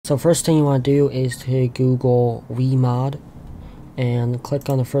So first thing you want to do is to Google WeMod and click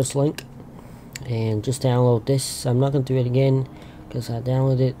on the first link and just download this. I'm not going to do it again because I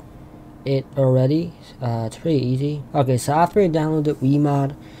downloaded it already. It's pretty easy. Okay, so after I downloaded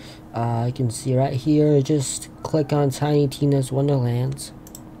WeMod, you can see right here, just click on Tiny Tina's Wonderlands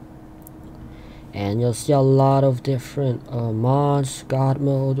and you'll see a lot of different mods: God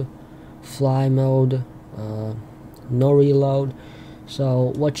mode, fly mode, no reload.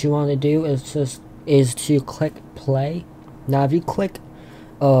 So what you want to do is to click play. Now if you click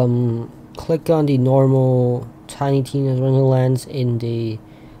on the normal Tiny Tina's Wonderlands in the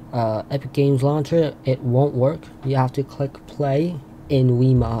Epic Games launcher, it won't work. You have to click play in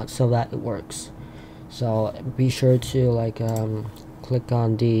WeMod so that it works. So be sure to click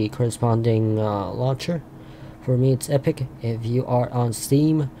on the corresponding launcher. For me it's Epic. If you are on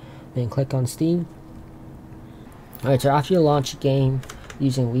Steam, then click on Steam. Alright, so after you launch a game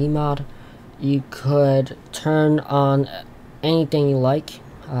using WeMod, you could turn on anything you like.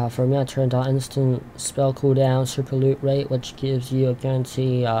 For me, I turned on instant spell cooldown, super loot rate, which gives you a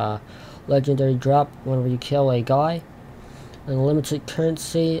guarantee legendary drop whenever you kill a guy, unlimited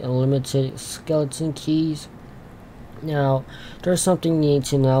currency, unlimited skeleton keys. Now, there's something you need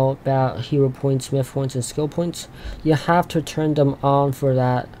to know about hero points, myth points, and skill points. You have to turn them on for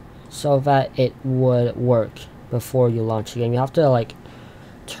that so that it would work before you launch the game. You have to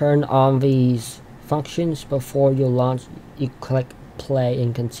turn on these functions before you launch. You click play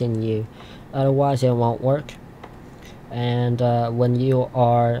and continue, otherwise it won't work. And when you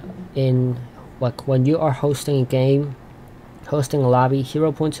are hosting a game, hosting a lobby,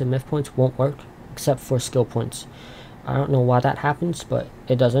 hero points and myth points won't work except for skill points. I don't know why that happens, but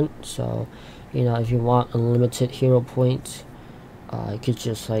it doesn't. So if you want unlimited hero points, you could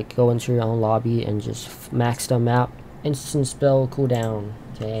just go into your own lobby and just max them out. Instant spell cooldown.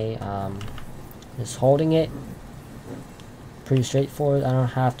 Okay, just holding it, pretty straightforward. I don't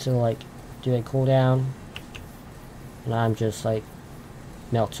have to do a cooldown, and I'm just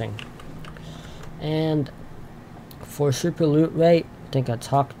melting. And for super loot rate, I think I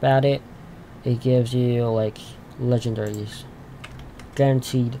talked about it. It gives you legendaries,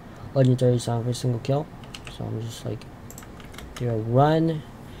 guaranteed legendaries on every single kill. So I'm just do a run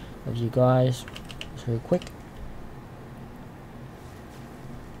of you guys very quick.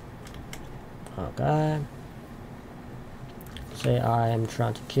 Okay, say I am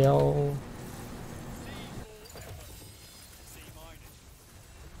trying to kill.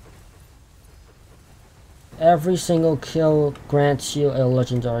 Every single kill grants you a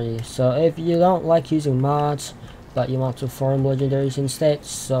legendary. So if you don't like using mods but you want to farm legendaries instead,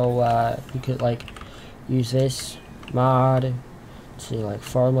 so you could use this mod to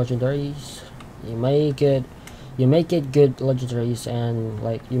farm legendaries. You may get good legendaries, and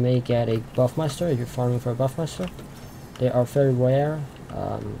you may get a buffmaster if you're farming for a buffmaster. They are very rare,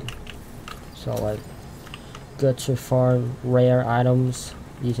 so good to farm rare items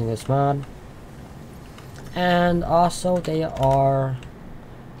using this mod. And also they are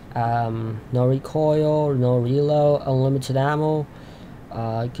no recoil, no reload, unlimited ammo.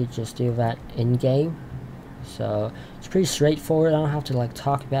 You could just do that in game. So it's pretty straightforward. I don't have to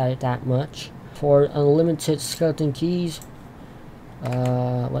talk about it that much. For unlimited skeleton keys,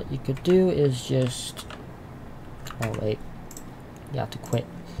 what you could do is just, oh wait, you have to quit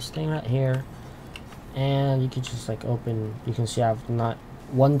this thing right here, and you can just open. You can see I've not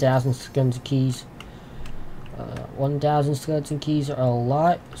 1,000 skeleton keys. 1,000 skeleton keys are a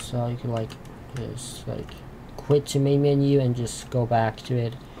lot, so you can just quit to main menu and just go back to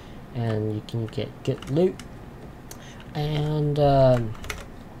it, and you can get loot. And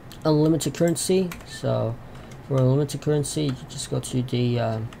unlimited currency. So for unlimited currency, you just go to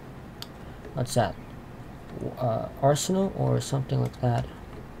the what's that, arsenal or something like that,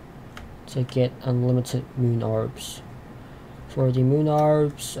 to get unlimited moon orbs. For the moon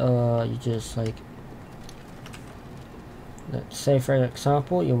orbs, you just let's say for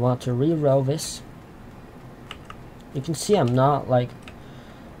example you want to reroll this. You can see I'm not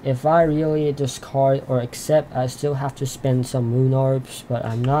if I really discard or accept, I still have to spend some moon orbs, but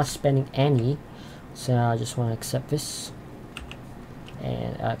I'm not spending any. So I just want to accept this,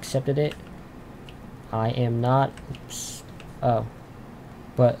 and I accepted it. I am not, oops, oh,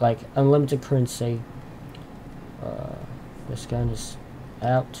 but unlimited currency. This gun is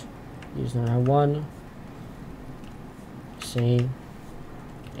out. Use another one. See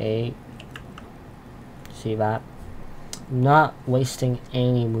that? Not wasting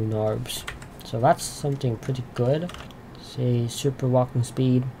any moon orbs, so that's something pretty good. See, super walking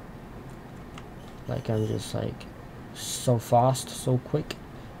speed, I'm just so fast, so quick.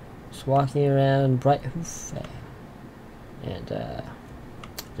 Just walking around bright hoof, and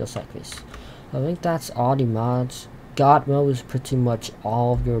just like this. I think that's all the mods. God mode is pretty much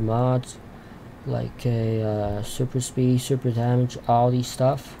all of your mods, like a super speed, super damage, all these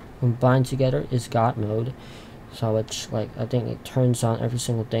stuff combined together is God mode. So it's like, I think it turns on every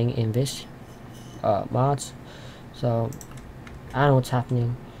single thing in this mods. So I don't know what's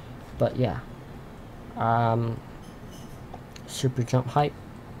happening, but yeah. Super jump height.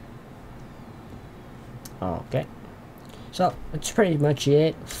 Okay. So that's pretty much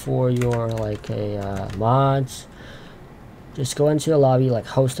it for your like mods. Just go into a lobby, like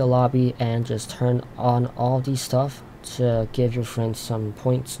host a lobby, and just turn on all these stuff to give your friends some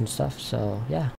points and stuff. So yeah.